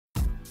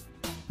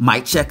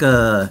Mic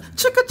checker,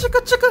 chicka chicka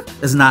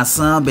chicka. It's not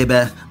some,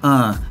 baby.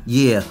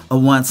 Yeah, a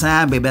one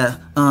time, baby.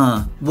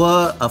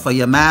 What? For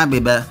your mind,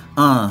 baby.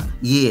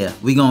 Yeah,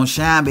 we gon'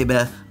 shine,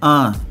 baby.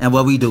 And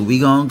what we do, we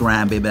gon'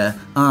 grind, baby.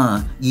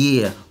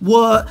 Yeah,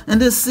 what?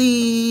 And this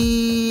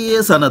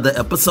is another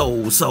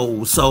episode,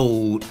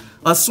 so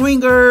of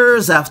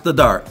Swingers After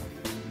Dark.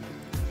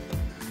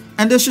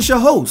 And this is your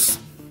host.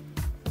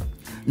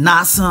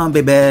 Not some,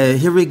 baby.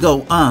 Here we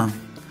go.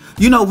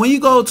 You know, when you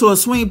go to a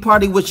swing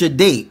party with your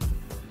date,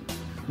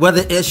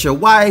 whether it's your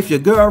wife, your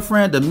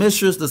girlfriend, the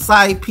mistress, the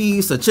side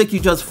piece, a chick you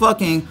just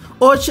fucking,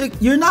 or a chick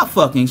you're not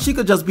fucking. She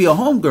could just be a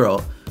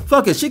homegirl.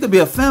 Fuck it, she could be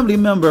a family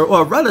member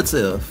or a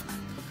relative.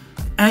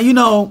 And you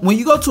know, when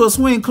you go to a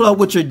swing club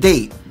with your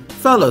date,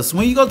 fellas,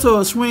 when you go to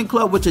a swing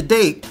club with your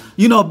date,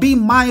 you know, be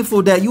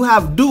mindful that you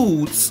have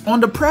dudes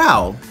on the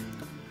prowl.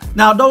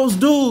 Now, those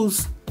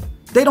dudes,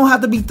 they don't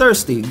have to be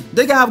thirsty.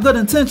 They can have good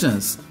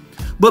intentions.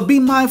 But be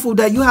mindful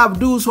that you have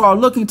dudes who are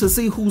looking to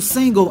see who's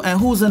single and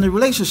who's in a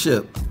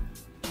relationship.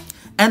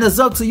 And it's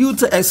up to you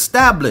to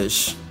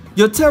establish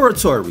your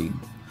territory.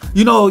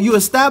 You know, you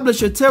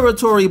establish your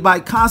territory by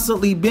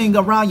constantly being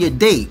around your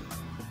date.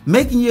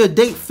 Making your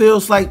date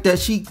feels like that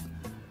she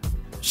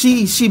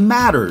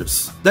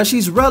matters, that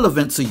she's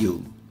relevant to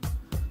you.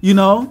 You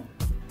know,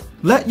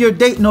 let your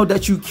date know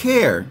that you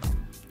care.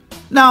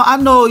 Now, I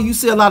know you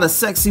see a lot of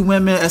sexy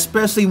women,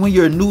 especially when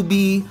you're a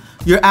newbie.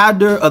 You're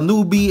either a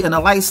newbie in a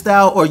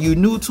lifestyle or you're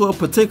new to a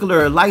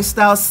particular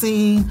lifestyle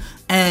scene.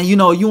 And, you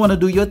know, you want to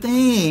do your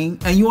thing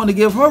and you want to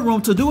give her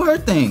room to do her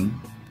thing.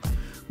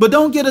 But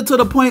don't get it to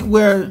the point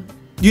where,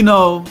 you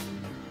know,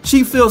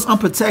 she feels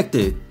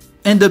unprotected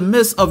in the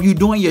midst of you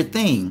doing your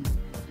thing.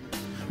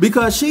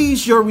 Because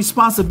she's your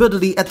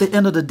responsibility at the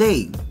end of the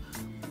day.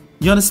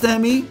 You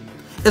understand me?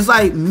 It's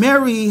like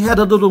Mary had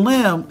a little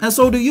lamb and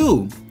so do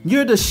you.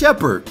 You're the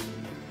shepherd.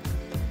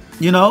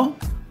 You know,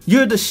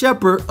 you're the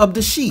shepherd of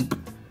the sheep,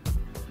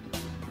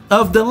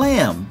 of the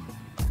lamb.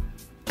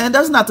 And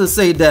that's not to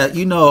say that,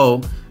 you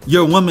know,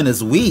 your woman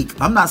is weak.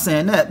 I'm not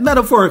saying that,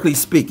 metaphorically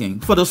speaking,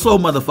 for the slow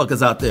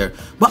motherfuckers out there.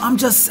 But I'm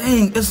just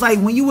saying, it's like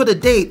when you with a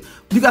date,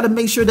 you got to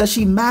make sure that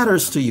she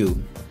matters to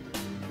you.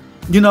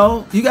 You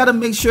know, you got to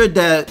make sure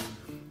that,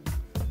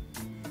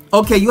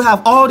 okay, you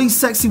have all these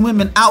sexy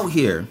women out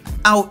here,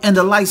 out in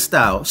the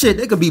lifestyle. Shit,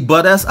 they could be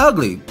butt ass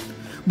ugly.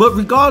 But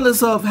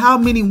regardless of how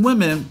many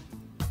women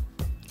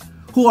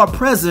who are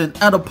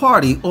present at a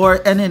party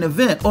or at an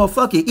event or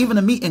fuck it, even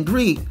a meet and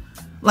greet,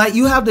 like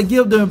you have to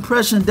give the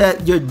impression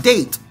that your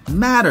date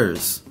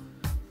matters.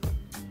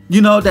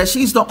 You know, that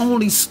she's the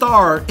only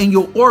star in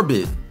your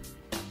orbit.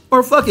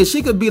 Or fuck it,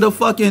 she could be the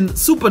fucking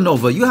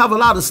supernova. You have a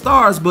lot of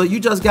stars, but you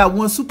just got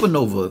one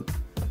supernova.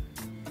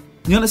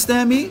 You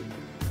understand me?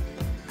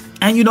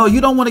 And you know,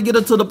 you don't want to get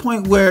it to the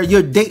point where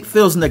your date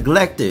feels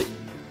neglected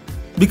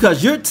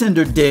because you're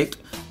tender dick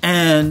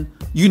and,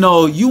 you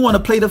know, you want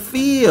to play the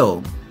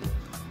field.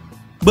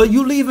 But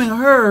you leaving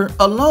her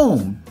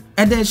alone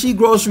and then she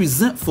grows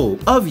resentful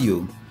of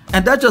you.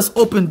 And that just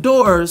opened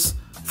doors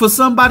for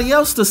somebody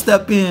else to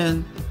step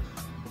in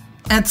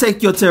and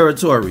take your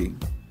territory.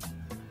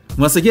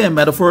 Once again,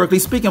 metaphorically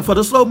speaking, for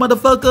the slow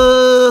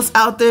motherfuckers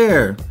out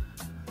there,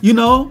 you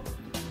know,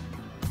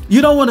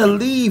 you don't want to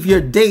leave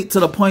your date to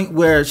the point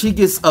where she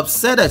gets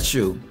upset at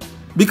you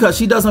because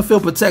she doesn't feel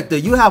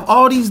protected. You have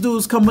all these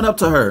dudes coming up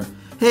to her.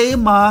 Hey,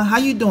 ma, how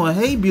you doing?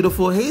 Hey,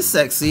 beautiful. Hey,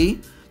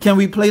 sexy. Can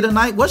we play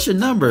tonight? What's your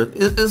number?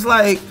 It's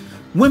like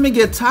women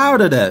get tired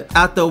of that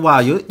after a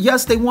while.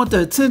 Yes, they want the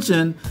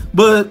attention,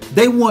 but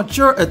they want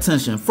your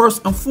attention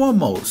first and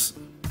foremost.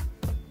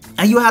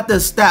 And you have to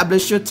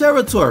establish your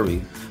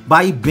territory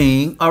by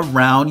being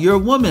around your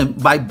woman,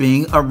 by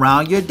being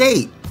around your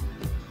date.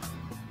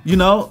 You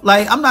know,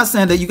 like, I'm not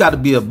saying that you got to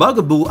be a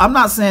bugaboo. I'm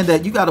not saying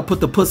that you got to put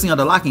the pussy on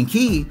the lock and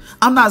key.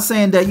 I'm not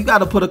saying that you got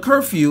to put a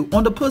curfew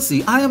on the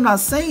pussy. I am not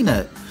saying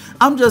that.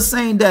 I'm just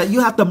saying that you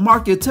have to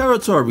mark your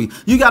territory.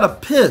 You got to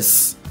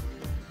piss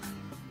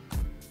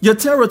your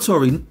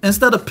territory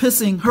instead of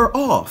pissing her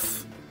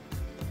off.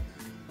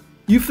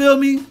 You feel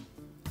me?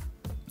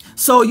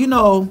 So, you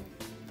know,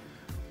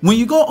 when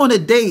you go on a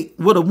date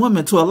with a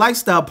woman to a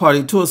lifestyle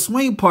party, to a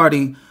swing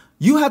party,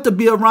 you have to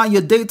be around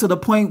your date to the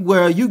point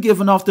where you're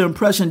giving off the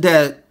impression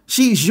that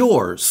she's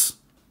yours.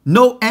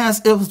 No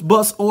ands, ifs,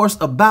 buts, ors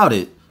about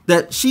it.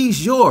 That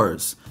she's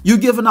yours. You're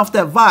giving off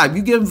that vibe.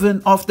 You're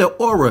giving off that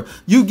aura.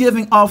 You're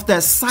giving off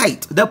that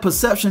sight, that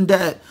perception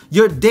that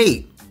your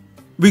date,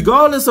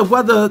 regardless of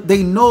whether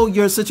they know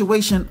your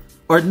situation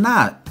or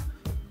not,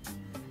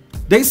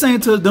 they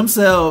saying to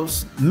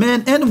themselves,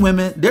 men and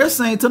women, they're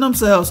saying to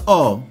themselves,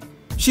 oh,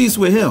 she's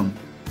with him.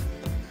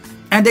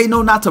 And they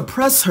know not to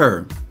press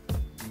her.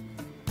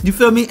 You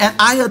feel me? And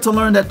I had to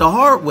learn that the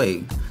hard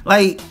way.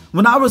 Like,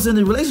 when I was in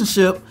a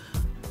relationship,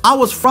 I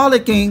was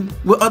frolicking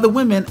with other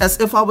women as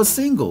if I was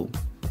single.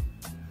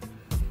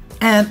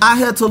 And I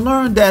had to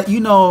learn that,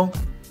 you know,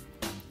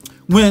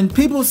 when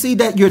people see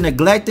that you're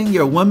neglecting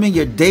your woman,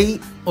 your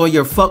date, or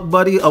your fuck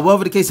buddy or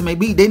whatever the case may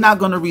be, they're not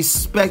going to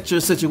respect your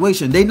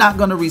situation. They're not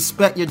going to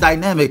respect your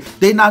dynamic.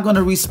 They're not going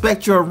to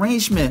respect your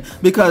arrangement,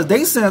 because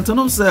they saying to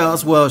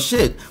themselves, well,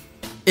 shit,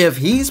 if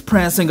he's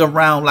prancing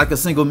around like a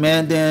single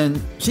man,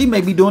 then she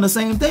may be doing the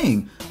same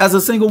thing as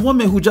a single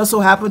woman who just so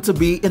happened to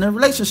be in a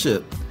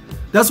relationship.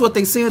 That's what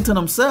they saying to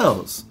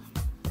themselves.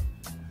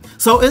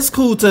 So it's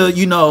cool to,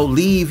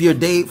 leave your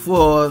date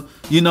for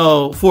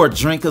a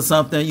drink or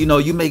something.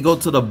 You may go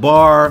to the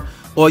bar,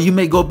 or you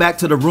may go back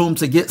to the room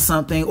to get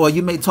something, or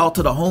you may talk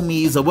to the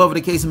homies or whatever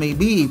the case may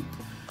be.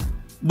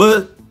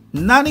 But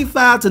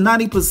 95 to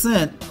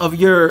 90% of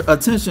your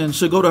attention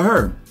should go to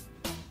her.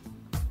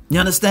 You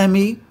understand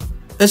me?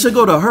 It should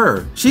go to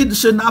her. She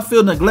should not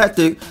feel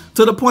neglected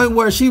to the point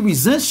where she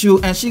resents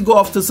you and she go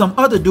off to some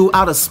other dude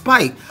out of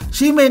spite.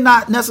 She may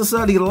not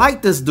necessarily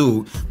like this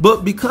dude,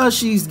 but because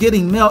she's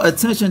getting male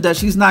attention that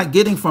she's not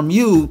getting from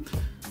you,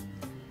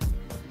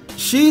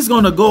 she's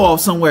going to go off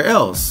somewhere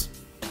else.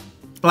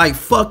 Like,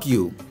 fuck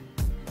you.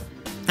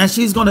 And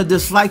she's going to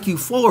dislike you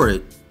for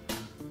it.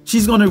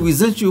 She's going to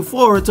resent you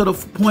for it to the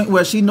point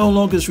where she no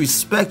longer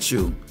respects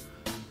you.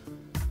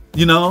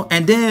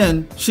 And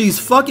then she's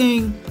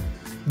fucking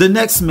the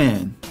next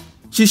man.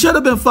 She should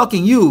have been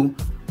fucking you,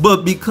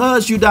 but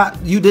because you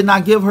did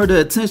not give her the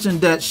attention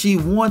that she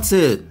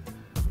wanted,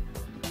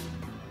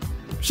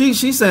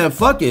 she's saying,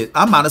 fuck it,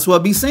 I might as well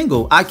be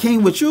single. I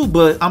came with you,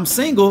 but I'm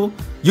single.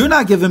 You're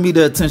not giving me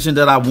the attention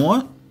that I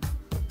want.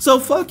 So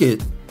fuck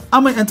it.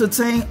 I'm gonna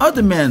entertain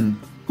other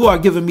men who are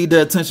giving me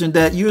the attention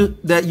that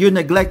you're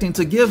neglecting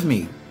to give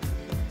me.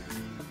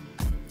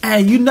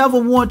 And you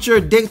never want your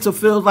date to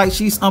feel like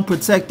she's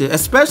unprotected,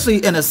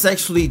 especially in a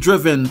sexually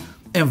driven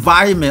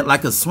environment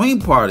like a swing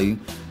party.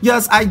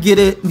 Yes, I get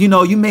it.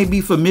 You may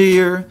be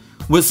familiar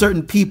with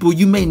certain people.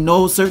 You may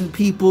know certain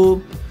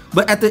people.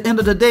 But at the end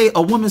of the day,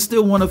 a woman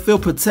still want to feel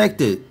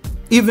protected,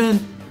 even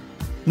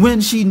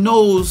when she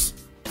knows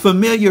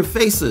familiar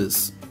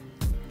faces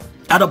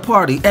at a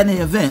party, at an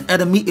event,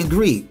 at a meet and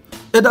greet.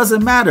 It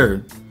doesn't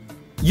matter.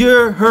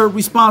 You're her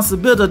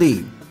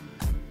responsibility.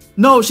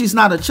 No, she's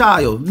not a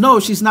child. No,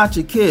 she's not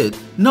your kid.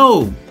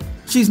 No,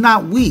 she's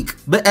not weak.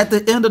 But at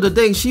the end of the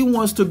day, she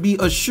wants to be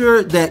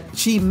assured that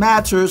she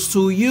matters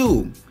to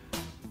you.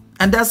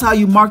 And that's how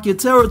you mark your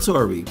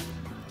territory.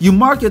 You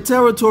mark your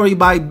territory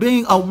by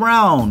being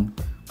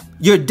around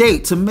your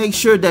date to make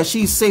sure that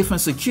she's safe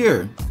and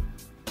secure.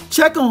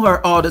 Check on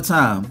her all the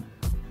time.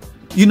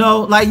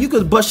 Like you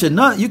could bust your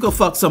nut, you could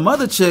fuck some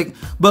other chick,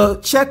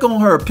 but check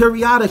on her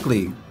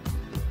periodically.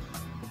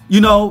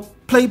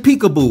 Play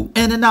peekaboo,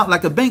 in and out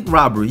like a bank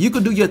robbery. You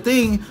could do your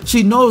thing.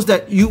 She knows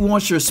that you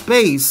want your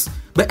space,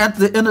 but at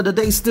the end of the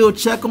day, still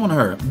check on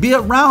her. Be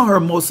around her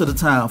most of the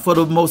time for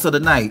the most of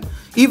the night.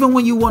 Even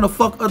when you want to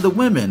fuck other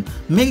women,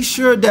 make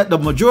sure that the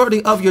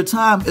majority of your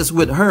time is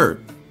with her.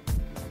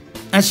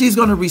 And she's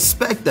going to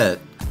respect that.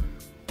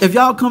 If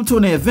y'all come to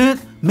an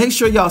event, make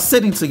sure y'all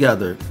sitting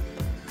together.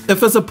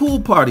 If it's a pool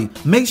party,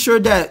 make sure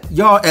that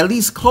y'all at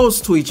least close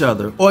to each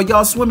other, or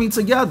y'all swimming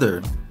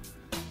together.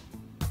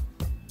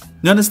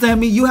 You understand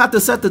me? You have to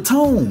set the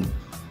tone.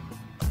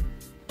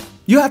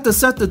 You have to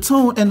set the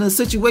tone in the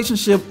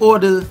situationship or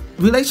the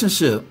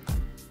relationship.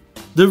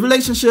 The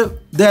relationship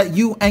that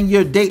you and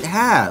your date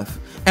have.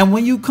 And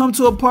when you come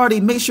to a party,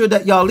 make sure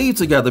that y'all leave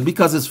together,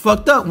 because it's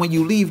fucked up when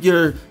you leave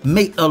your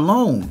mate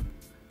alone.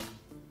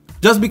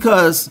 Just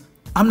because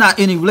I'm not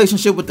in a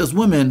relationship with this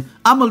woman,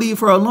 I'm going to leave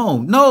her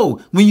alone. No,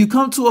 when you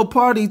come to a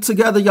party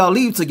together, y'all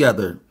leave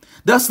together.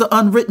 That's the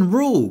unwritten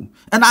rule.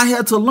 And I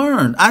had to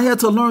learn. I had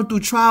to learn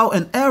through trial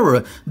and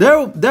error.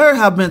 There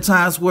have been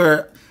times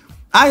where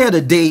I had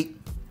a date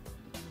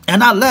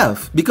and I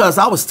left because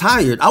I was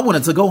tired. I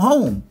wanted to go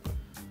home.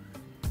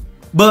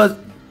 But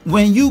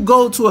when you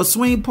go to a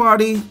swing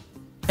party,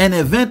 an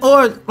event,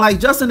 or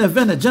like just an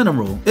event in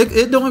general,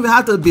 it don't even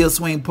have to be a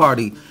swing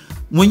party.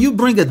 When you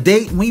bring a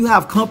date, when you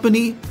have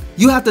company,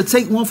 you have to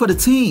take one for the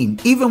team,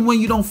 even when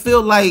you don't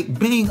feel like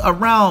being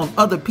around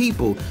other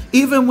people,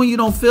 even when you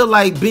don't feel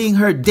like being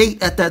her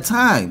date at that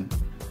time.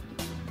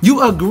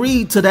 You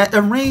agreed to that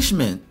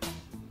arrangement.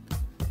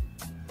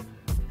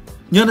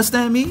 You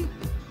understand me?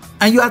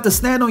 And you have to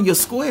stand on your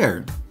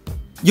square.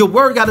 Your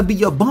word got to be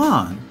your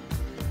bond.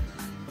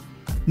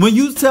 When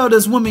you tell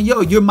this woman,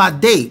 yo, you're my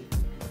date,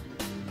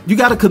 you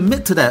got to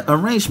commit to that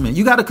arrangement.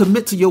 You got to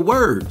commit to your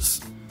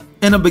words.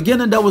 In the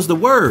beginning, that was the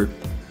word.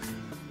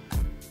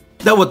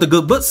 That's what the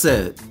good book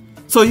said.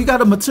 So you got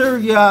to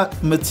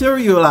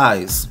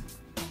materialize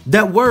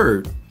that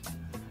word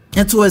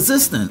into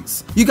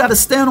existence. You got to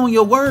stand on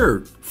your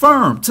word,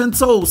 firm, 10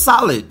 toes,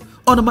 solid,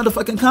 on the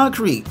motherfucking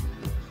concrete,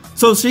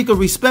 so she could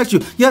respect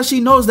you. Yeah, she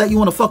knows that you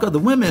want to fuck other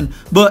women,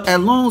 but as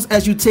long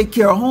as you take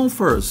care of home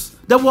first,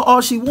 that's what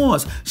all she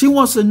wants. She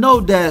wants to know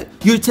that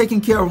you're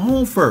taking care of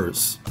home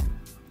first.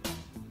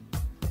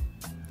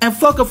 And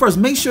fuck her first.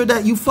 Make sure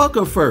that you fuck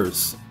her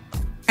first.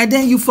 And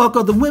then you fuck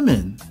other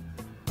women.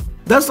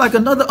 That's like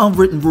another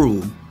unwritten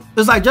rule.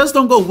 It's like, just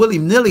don't go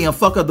willy-nilly and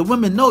fuck other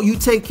women. No, you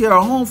take care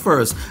of home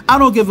first. I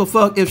don't give a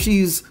fuck if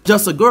she's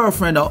just a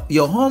girlfriend or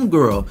your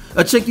homegirl,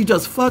 a chick you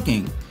just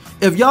fucking.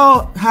 If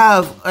y'all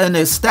have an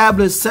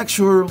established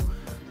sexual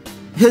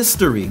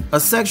history, a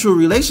sexual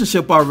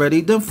relationship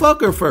already, then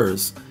fuck her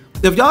first.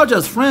 If y'all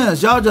just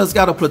friends, y'all just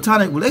got a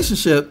platonic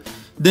relationship,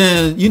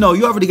 then, you know,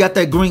 you already got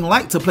that green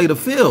light to play the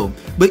field.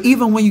 But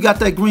even when you got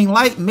that green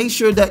light, make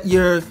sure that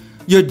your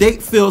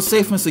date feels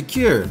safe and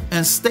secure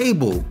and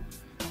stable.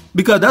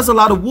 Because there's a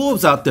lot of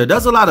wolves out there.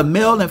 There's a lot of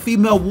male and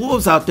female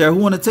wolves out there who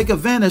want to take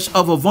advantage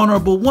of a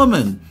vulnerable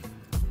woman.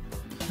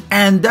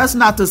 And that's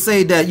not to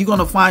say that you're going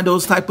to find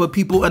those type of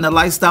people in the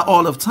lifestyle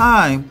all of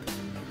time.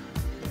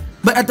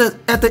 But at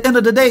the end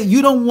of the day,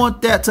 you don't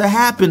want that to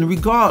happen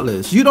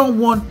regardless. You don't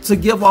want to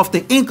give off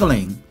the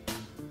inkling,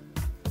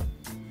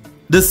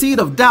 the seed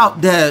of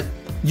doubt that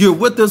you're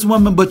with this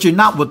woman, but you're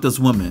not with this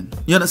woman.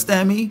 You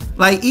understand me?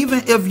 Like,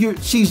 even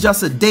if she's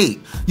just a date,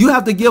 you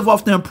have to give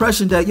off the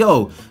impression that,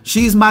 yo,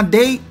 she's my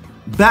date,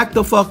 back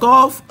the fuck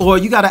off, or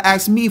you got to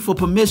ask me for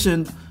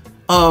permission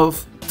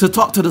to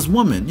talk to this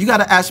woman. You got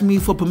to ask me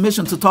for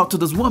permission to talk to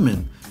this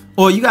woman,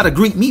 or you got to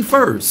greet me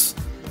first.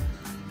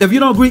 If you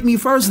don't greet me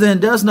first, then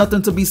there's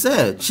nothing to be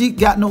said. She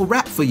got no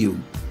rap for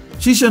you.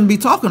 She shouldn't be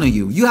talking to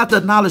you. You have to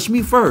acknowledge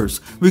me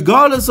first.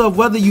 Regardless of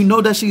whether you know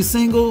that she's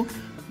single,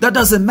 that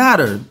doesn't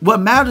matter.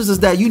 What matters is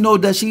that you know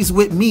that she's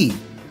with me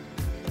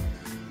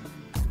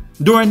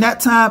during that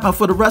time and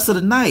for the rest of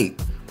the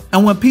night.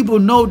 And when people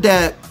know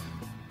that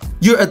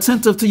you're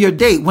attentive to your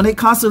date, when they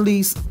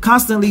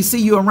constantly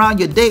see you around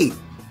your date,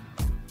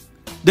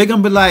 they're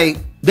going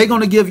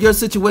to give your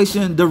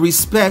situation the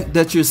respect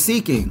that you're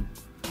seeking.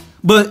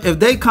 But if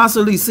they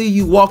constantly see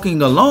you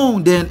walking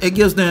alone, then it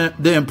gives them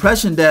the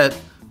impression that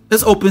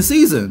it's open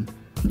season.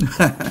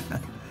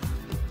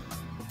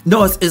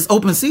 No, it's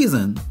open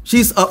season.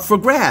 She's up for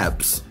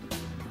grabs.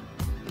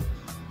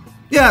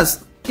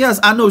 Yes,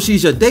 I know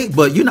she's your date,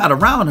 but you're not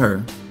around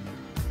her.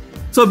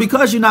 So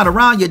because you're not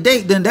around your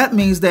date, then that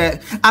means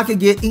that I could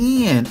get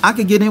in. I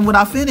could get in when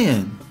I fit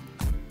in.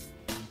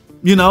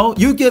 You know,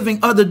 you're giving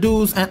other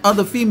dudes and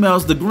other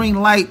females the green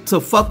light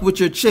to fuck with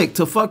your chick,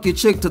 to fuck your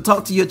chick, to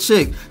talk to your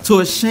chick, to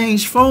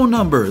exchange phone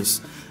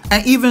numbers.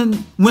 And even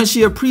when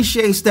she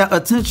appreciates that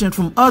attention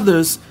from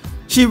others,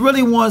 she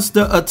really wants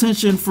the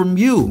attention from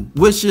you,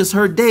 which is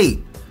her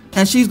date.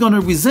 And she's going to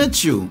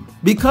resent you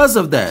because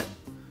of that.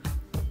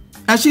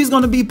 And she's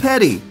going to be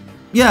petty.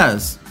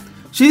 Yes,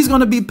 she's going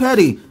to be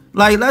petty.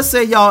 Like, let's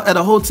say y'all at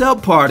a hotel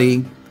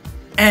party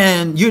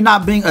and you're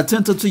not being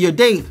attentive to your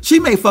date. She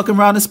may fuck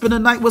around and spend the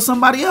night with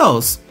somebody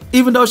else,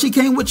 even though she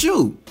came with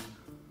you.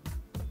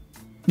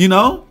 You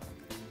know?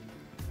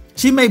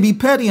 She may be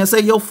petty and say,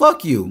 yo,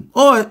 fuck you.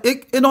 Or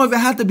it don't even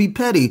have to be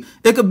petty.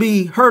 It could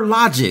be her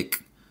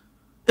logic.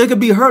 It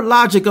could be her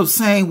logic of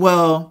saying,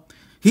 well,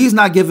 he's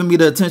not giving me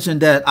the attention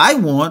that I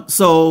want.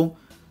 So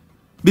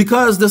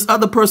because this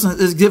other person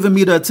is giving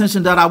me the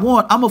attention that I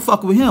want, I'm going to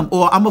fuck with him,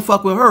 or I'm going to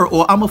fuck with her,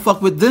 or I'm going to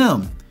fuck with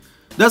them.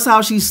 That's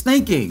how she's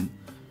thinking.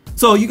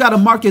 So you got to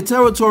mark your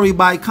territory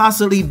by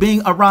constantly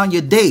being around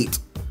your date.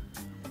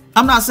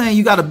 I'm not saying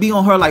you got to be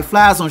on her like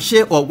flies on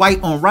shit, or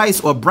white on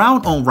rice, or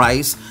brown on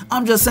rice.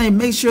 I'm just saying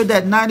make sure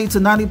that 90 to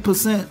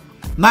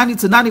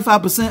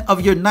 95%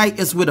 of your night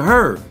is with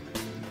her.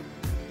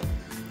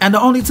 And the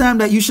only time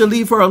that you should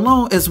leave her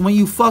alone is when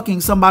you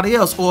fucking somebody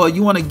else, or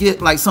you want to get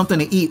like something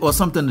to eat or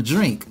something to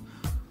drink.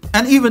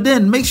 And even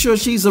then, make sure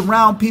she's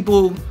around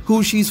people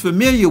who she's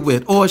familiar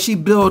with, or she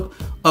build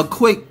a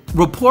quick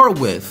rapport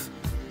with.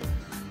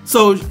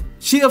 So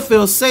she'll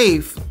feel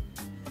safe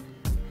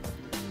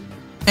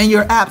in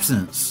your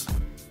absence.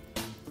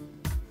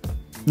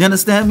 You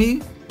understand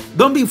me?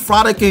 Don't be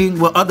frolicking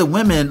with other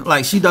women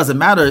like she doesn't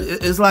matter.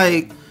 It's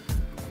like,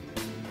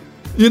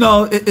 you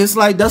know, it's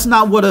like that's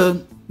not what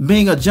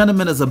being a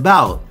gentleman is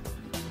about.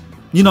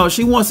 You know,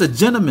 she wants a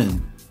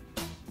gentleman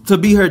to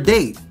be her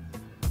date,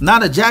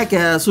 not a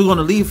jackass who's going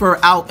to leave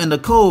her out in the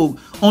cold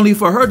only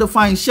for her to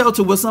find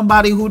shelter with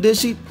somebody who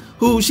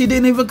she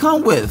didn't even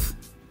come with.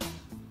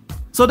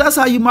 So that's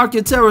how you mark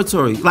your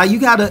territory. Like, you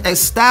got to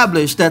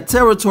establish that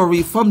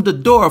territory from the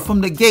door, from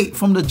the gate,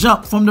 from the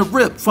jump, from the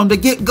rip, from the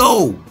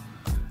get-go.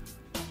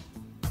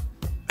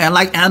 And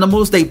like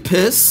animals, they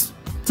piss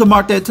to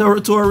mark their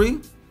territory.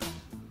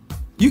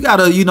 You got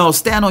to, you know,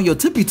 stand on your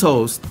tippy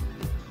toes,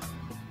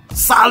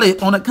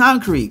 solid on the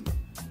concrete.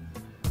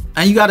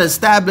 And you got to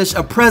establish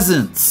a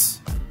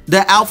presence,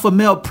 that alpha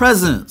male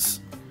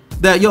presence,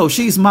 that, yo,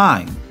 she's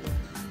mine.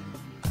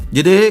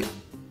 You dig?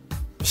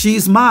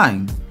 She's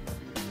mine.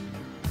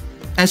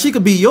 And she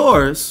could be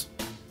yours,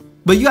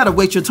 but you got to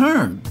wait your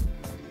turn.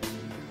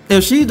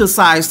 If she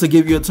decides to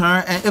give you a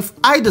turn, and if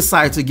I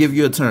decide to give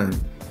you a turn,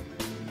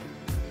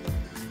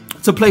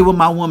 to play with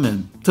my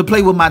woman, to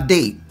play with my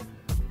date.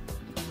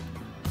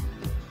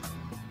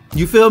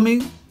 You feel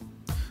me?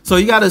 So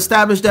you got to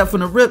establish that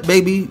from the rip,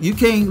 baby. You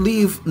can't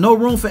leave no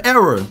room for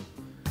error.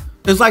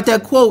 It's like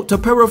that quote, to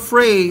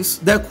paraphrase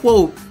that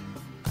quote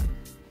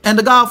in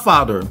The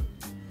Godfather.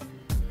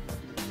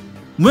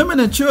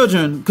 Women and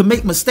children can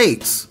make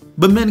mistakes,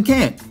 but men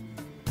can't.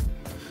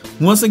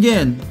 Once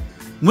again,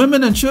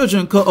 women and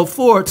children could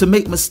afford to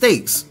make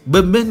mistakes,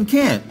 but men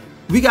can't.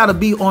 We got to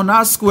be on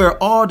our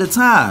square all the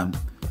time.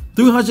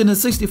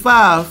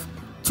 365,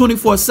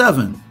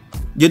 24/7.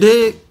 You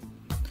dig?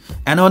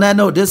 And on that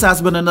note, this has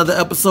been another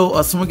episode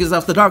of Swingers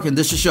After Dark, and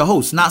this is your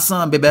host, Not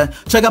Son, baby.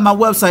 Check out my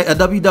website at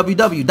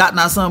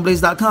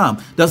www.notsonblaze.com.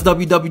 That's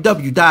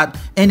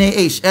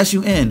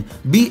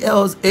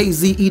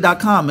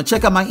www.nahsunblaze.com. And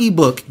check out my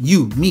ebook,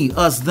 You, Me,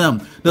 Us, Them,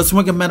 The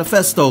Swinger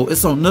Manifesto.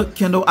 It's on Nook,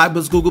 Kindle,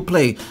 iBooks, Google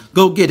Play.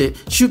 Go get it.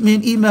 Shoot me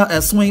an email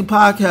at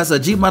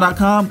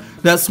swingpodcast@gmail.com.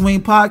 That's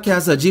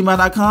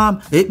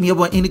swingpodcast@gmail.com. Hit me up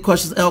on any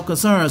questions or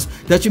concerns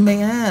that you may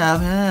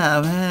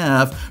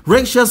have.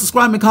 Rate, share,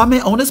 subscribe, and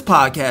comment on this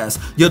podcast.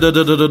 You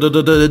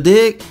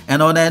dig?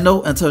 And on that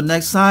note, until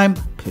next time,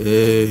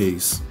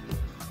 peace.